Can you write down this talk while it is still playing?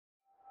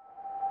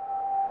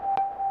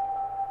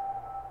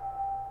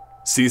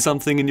See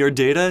something in your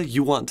data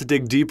you want to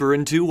dig deeper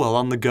into while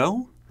on the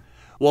go?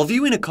 While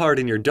viewing a card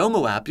in your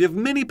Domo app, you have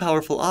many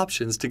powerful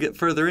options to get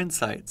further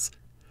insights.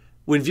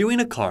 When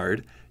viewing a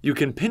card, you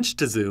can pinch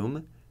to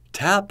zoom,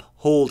 tap,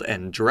 hold,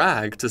 and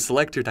drag to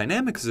select your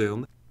dynamic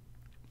zoom,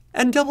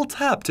 and double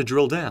tap to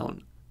drill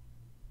down.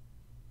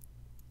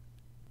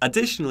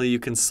 Additionally, you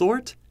can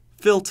sort,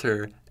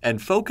 filter,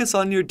 and focus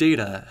on your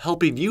data,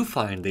 helping you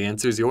find the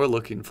answers you're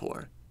looking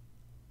for.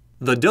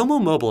 The Domo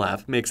Mobile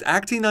app makes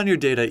acting on your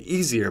data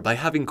easier by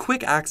having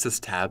quick access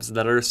tabs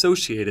that are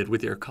associated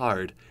with your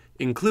card,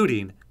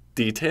 including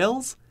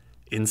Details,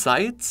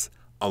 Insights,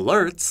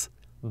 Alerts,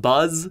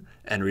 Buzz,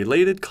 and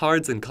related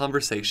cards and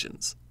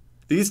conversations.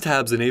 These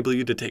tabs enable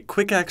you to take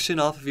quick action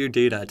off of your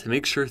data to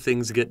make sure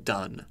things get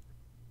done.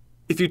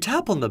 If you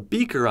tap on the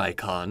beaker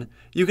icon,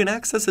 you can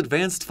access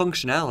advanced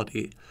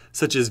functionality,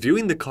 such as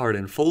viewing the card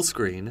in full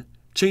screen,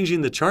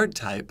 changing the chart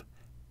type,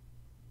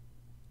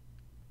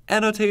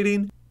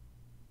 annotating,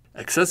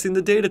 accessing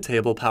the data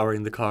table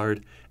powering the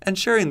card, and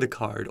sharing the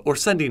card or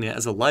sending it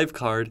as a live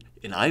card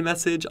in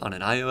iMessage on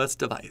an iOS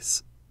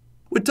device.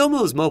 With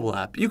Domo's mobile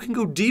app, you can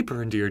go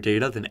deeper into your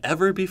data than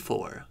ever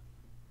before.